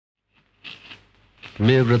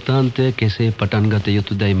මේ වෘතාන්තය කෙසේ පටන් ගත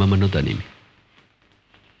යුතුදයි මම නොදනිමි.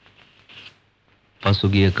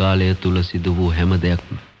 පසුගිය කාලය තුල සිදු වූ හැම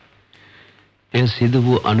දෙයක්ම එය සිදු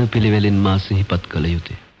වූ අනුපිළිවෙලින් මා සිහිපත් කළ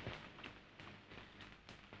යුතුය.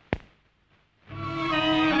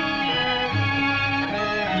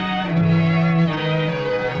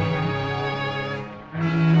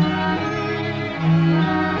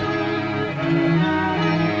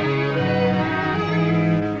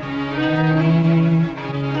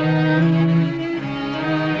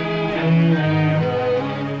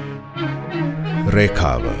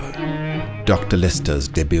 Rekava, Dr. Lester's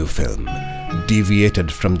debut film,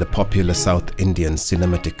 deviated from the popular South Indian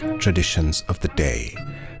cinematic traditions of the day,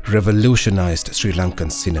 revolutionized Sri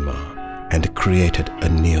Lankan cinema, and created a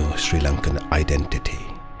new Sri Lankan identity.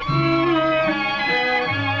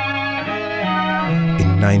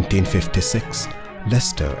 In 1956,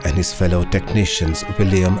 Lester and his fellow technicians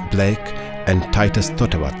William Blake and Titus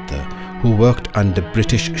Thotawatta, who worked under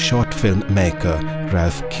British short film maker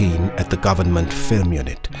Ralph Keane at the government film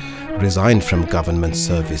unit, resigned from government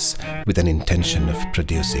service with an intention of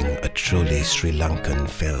producing a truly Sri Lankan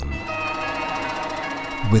film.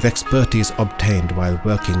 With expertise obtained while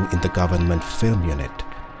working in the government film unit,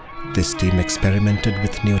 this team experimented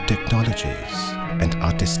with new technologies and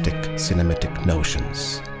artistic cinematic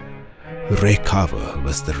notions. Rekava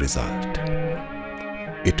was the result.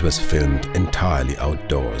 It was filmed entirely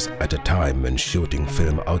outdoors at a time when shooting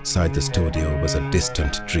film outside the studio was a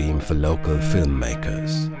distant dream for local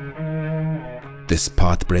filmmakers. This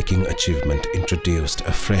path-breaking achievement introduced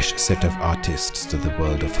a fresh set of artists to the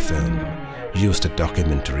world of film, used a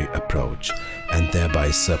documentary approach, and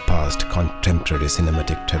thereby surpassed contemporary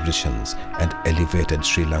cinematic traditions and elevated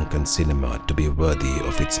Sri Lankan cinema to be worthy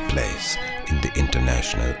of its place in the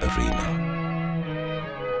international arena.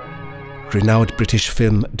 Renowned British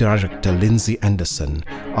film director Lindsay Anderson,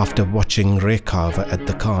 after watching Rekava at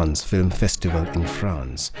the Cannes Film Festival in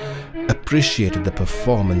France, appreciated the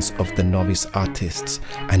performance of the novice artists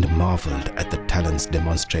and marveled at the talents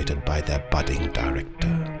demonstrated by their budding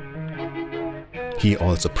director. He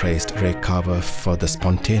also praised Rekava for the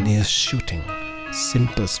spontaneous shooting,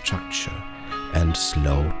 simple structure, and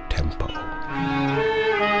slow tempo.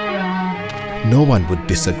 No one would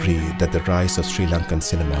disagree that the rise of Sri Lankan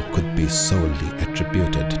cinema could be solely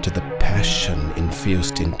attributed to the passion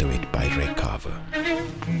infused into it by Rekava.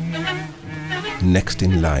 Next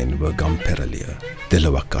in line were Gamperaliya,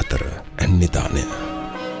 Delawakatara, and Nidane.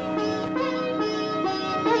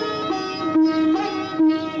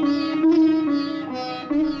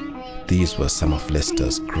 These were some of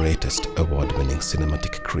Lester's greatest award-winning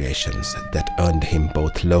cinematic creations that earned him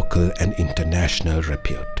both local and international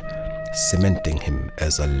repute, cementing him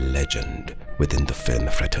as a legend within the film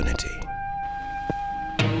fraternity.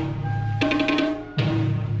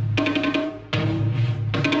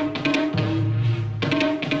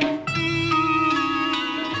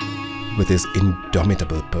 With his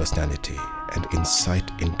indomitable personality and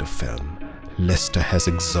insight into film, Lester has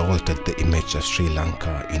exalted the image of Sri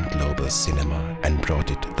Lanka in global cinema and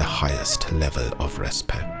brought it the highest level of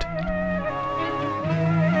respect.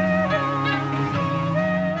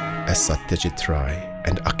 As Satyajit Ray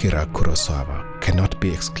and Akira Kurosawa cannot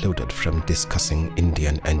be excluded from discussing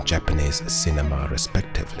Indian and Japanese cinema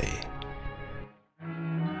respectively,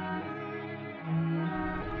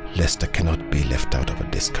 Lester cannot be left out of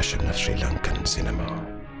a discussion of Sri Lankan cinema.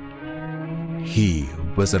 He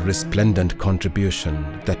was a resplendent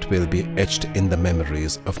contribution that will be etched in the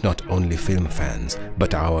memories of not only film fans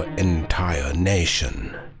but our entire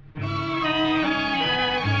nation.